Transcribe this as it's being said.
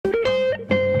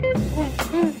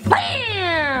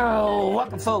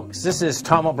Welcome, folks. This is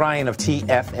Tom O'Brien of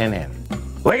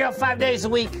TFNN. We go 5 days a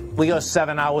week. We go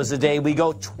 7 hours a day. We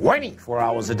go 24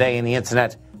 hours a day on the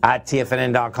internet at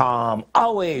TFNN.com.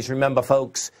 Always remember,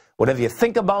 folks, whatever you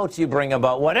think about, you bring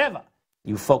about. Whatever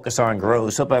you focus on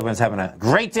grows. Hope everyone's having a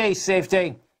great day, safe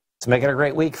day. Let's make it a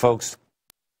great week, folks.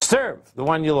 Serve the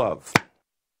one you love.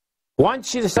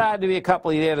 Once you decide to be a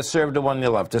couple, you're there to serve the one you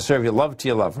love, to serve your love to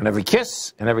your love. And every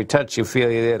kiss and every touch, you feel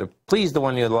you're there to please the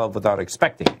one you love without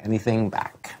expecting anything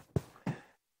back.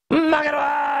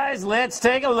 Market-wise, let's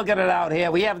take a look at it out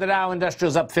here. We have the Dow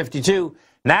Industrials up 52,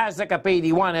 NASDAQ up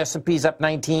 81, S&P's up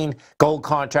 19, gold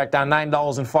contract down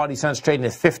 $9.40, trading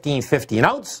at $15.50 an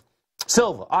ounce.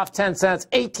 Silver off 10 cents,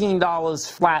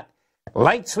 $18 flat.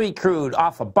 Light sweet crude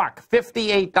off $1,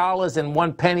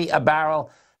 $58.01 a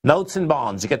barrel. Notes and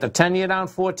bonds. You get the 10-year down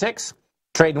 4 ticks,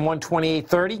 trading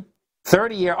 128.30.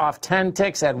 30-year off 10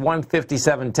 ticks at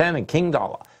 157.10. And King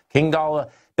Dollar. King Dollar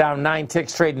down 9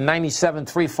 ticks, trading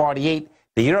 97.348.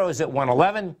 The euro is at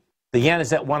 111. The yen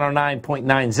is at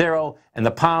 109.90. And the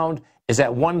pound is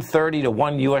at 130 to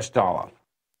 1 US dollar.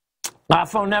 Our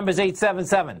phone number is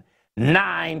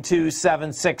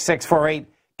 877-927-6648.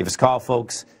 Give us a call,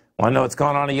 folks. Want to know what's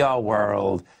going on in your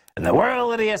world. In the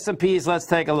world of the S&Ps, let's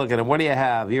take a look at it. What do you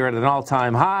have? You're at an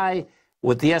all-time high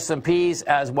with the S&Ps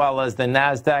as well as the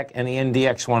NASDAQ and the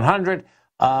NDX 100.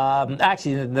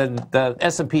 Actually, the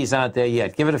S&Ps aren't there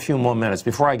yet. Give it a few more minutes.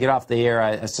 Before I get off the air,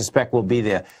 I suspect we'll be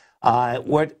there.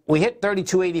 We hit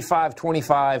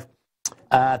 3285.25,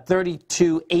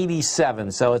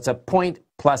 3287. So it's a point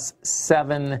plus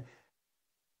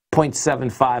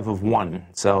 7.75 of 1.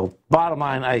 So bottom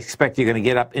line, I expect you're going to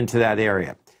get up into that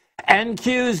area.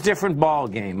 NQ's different ball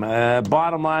game.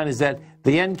 Bottom line is that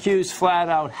the NQs flat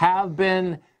out have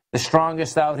been the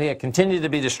strongest out here, continue to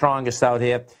be the strongest out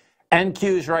here.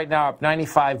 NQs right now up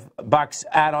 $95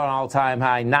 at an all-time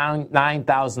high,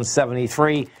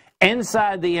 9,073.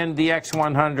 Inside the NDX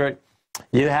 100,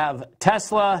 you have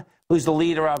Tesla, who's the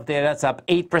leader out there. That's up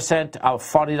 8%, up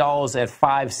 $40 at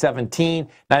 517.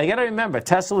 Now, you got to remember,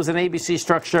 Tesla was an ABC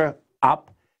structure up.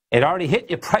 It already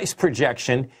hit your price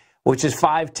projection, which is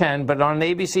 510, but on an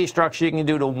ABC structure, you can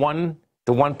do to 1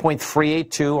 to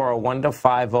 1.382 or a 1 to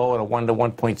 50 or a 1 to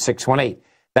 1.618.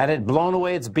 That had blown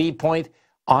away its B point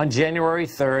on January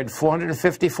 3rd,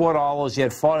 $454. You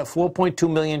had 4.2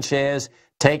 million shares,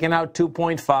 taken out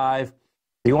 2.5. If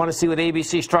you want to see what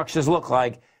ABC structures look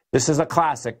like, this is a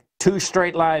classic. 2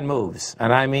 straight line moves,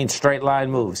 and I mean straight line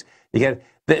moves. You get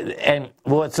and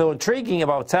what's so intriguing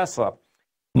about Tesla,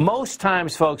 most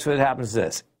times, folks, what happens is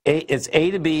this. It's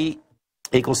A to B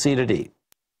equals C to D.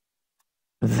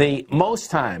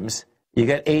 Most times you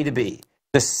get A to B.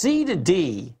 The C to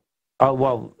D,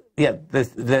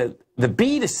 the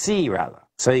B to C rather.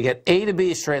 So you get A to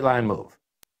B, straight line move.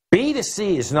 B to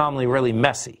C is normally really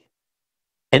messy.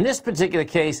 In this particular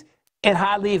case, it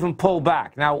hardly even pulled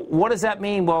back. Now, what does that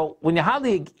mean? Well, when you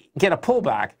hardly get a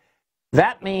pullback,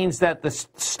 that means that the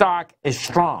stock is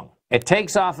strong. It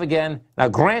takes off again. Now,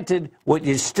 granted, what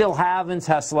you still have in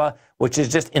Tesla, which is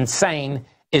just insane,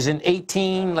 is an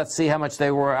 18, let's see how much they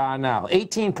were on now,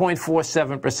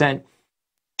 18.47%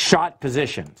 short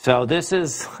position. So this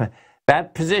is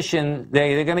that position,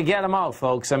 they're going to get them out,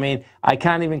 folks. I mean, I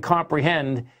can't even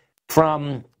comprehend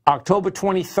from October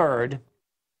 23rd,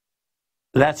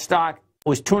 that stock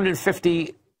was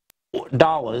 $250.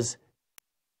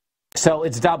 So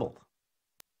it's doubled.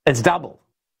 It's doubled.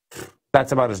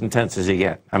 That's about as intense as you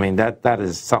get. I mean, that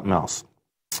is something else.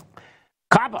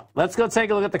 Copper. Let's go take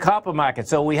a look at the copper market.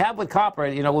 So we have with copper,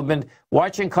 you know, we've been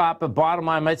watching copper. Bottom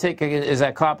line, my take is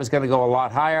that copper is going to go a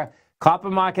lot higher. Copper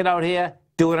market out here,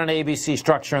 doing an ABC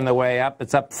structure on the way up.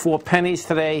 It's up 4 pennies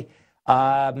today.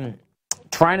 Trying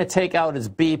to take out its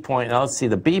B point. Now, let's see.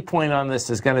 The B point on this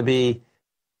is going to be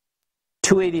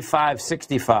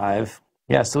 285.65.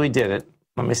 Yeah, so we did it.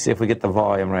 Let me see if we get the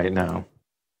volume right now.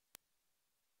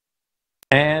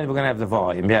 And we're going to have the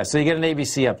volume. Yeah, so you get an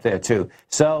ABC up there, too.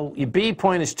 So your B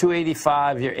point is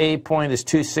 285. Your A point is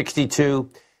 262.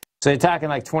 So you're talking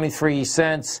like 23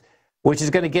 cents, which is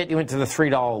going to get you into the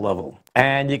 $3 level.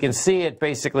 And you can see it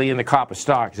basically in the copper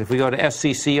stocks. If we go to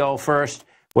SCCO first,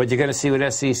 what you're going to see with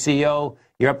SCCO,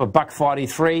 you're up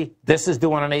 $1.43. This is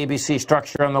doing an ABC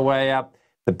structure on the way up.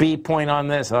 The B point on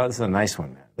this, oh, this is a nice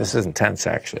one. This is intense,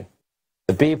 actually.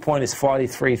 The B point is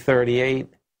 43.38.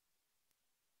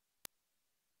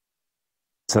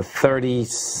 It's a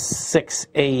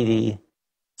 36.80.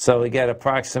 So we get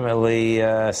approximately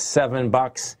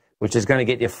 $7, which is going to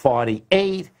get you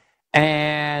 48.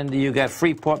 And you got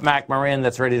Freeport McMoRan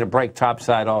that's ready to break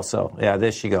topside also. Yeah,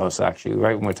 there she goes, actually,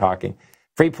 right when we're talking.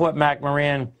 Freeport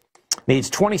McMoRan needs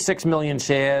 26 million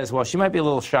shares. Well, she might be a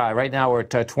little shy. Right now we're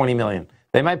at 20 million.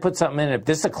 They might put something in it.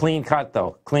 This is a clean cut,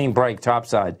 though. Clean break, top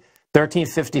side.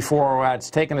 1354, it's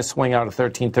taking a swing out of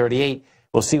 1338.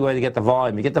 We'll see where they get the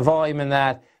volume. You get the volume in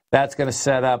that, that's going to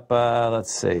set up,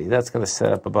 let's see, that's going to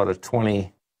set up about a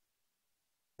 20,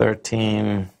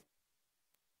 13,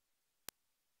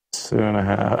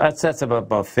 2.5. That's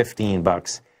about 15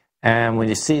 bucks. And when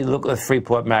you see, look at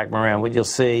Freeport McMoran, what you'll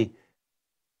see,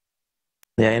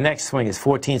 yeah, your next swing is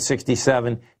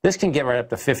 1467. This can get right up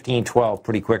to 1512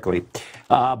 pretty quickly.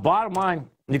 Bottom line,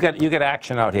 you got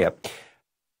action out here.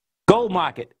 Gold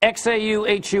market, XAU,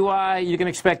 HUI, you can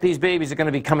expect these babies are going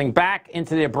to be coming back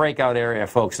into their breakout area,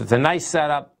 folks. It's a nice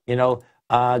setup. You know,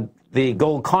 the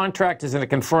gold contract is in a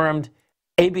confirmed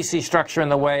ABC structure in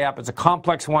the way up. It's a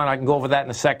complex one. I can go over that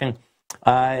in a second.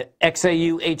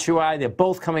 XAU, HUI, they're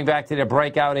both coming back to their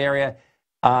breakout area.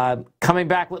 Coming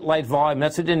back with light volume,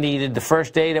 that's what they needed. The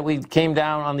first day that we came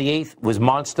down on the 8th was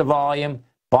monster volume.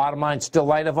 Bottom line, still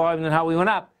lighter volume than how we went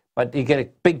up. But you get a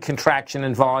big contraction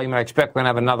in volume, and I expect we're going to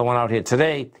have another one out here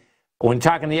today. When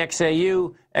talking the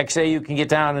XAU, XAU can get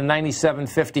down to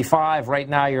 97.55. Right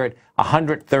now you're at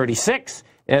 136.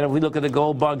 And if we look at the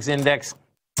Gold Bugs Index,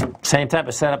 same type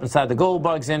of setup inside the Gold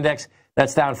Bugs Index.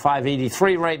 That's down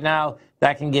 583 right now.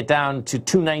 That can get down to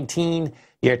 219.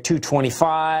 You're at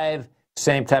 225.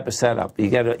 Same type of setup.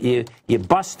 You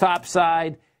bust top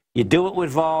side. You do it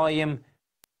with volume.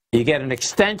 You get an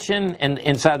extension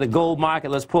inside the gold market.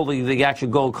 Let's pull the actual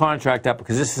gold contract up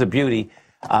because this is a beauty.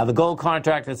 The gold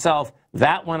contract itself,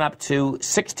 that went up to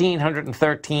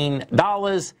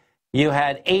 $1,613. You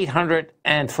had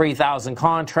 803,000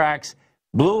 contracts.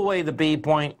 Blew away the B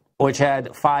point, which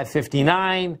had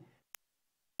 559.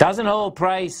 Doesn't hold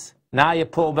price. Now you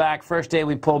pull back. First day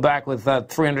we pulled back with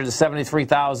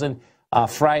 373,000.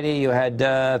 Friday you had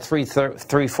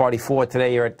 344.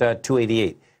 Today you're at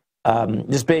 288.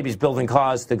 This baby's building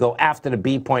cause to go after the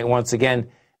B point once again,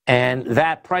 and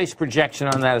that price projection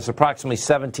on that is approximately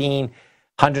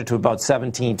 1,700 to about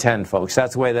 1,710, folks.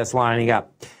 That's the way that's lining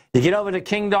up. You get over to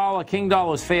King Dollar. King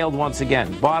Dollar's failed once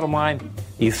again. Bottom line,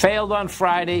 you failed on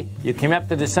Friday. You came up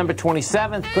to December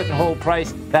 27th, couldn't hold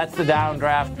price. That's the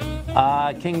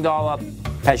downdraft. King Dollar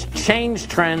has changed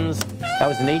trends. That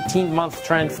was an 18-month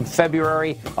trend from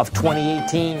February of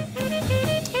 2018.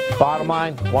 Bottom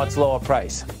line, wants lower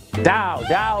price.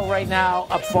 Dow right now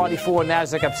up 44,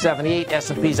 Nasdaq up 78,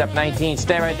 S&P's up 19.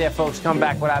 Stay right there, folks. Come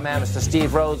back with our man, Mr.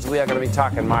 Steve Rhodes. We are going to be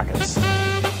talking markets.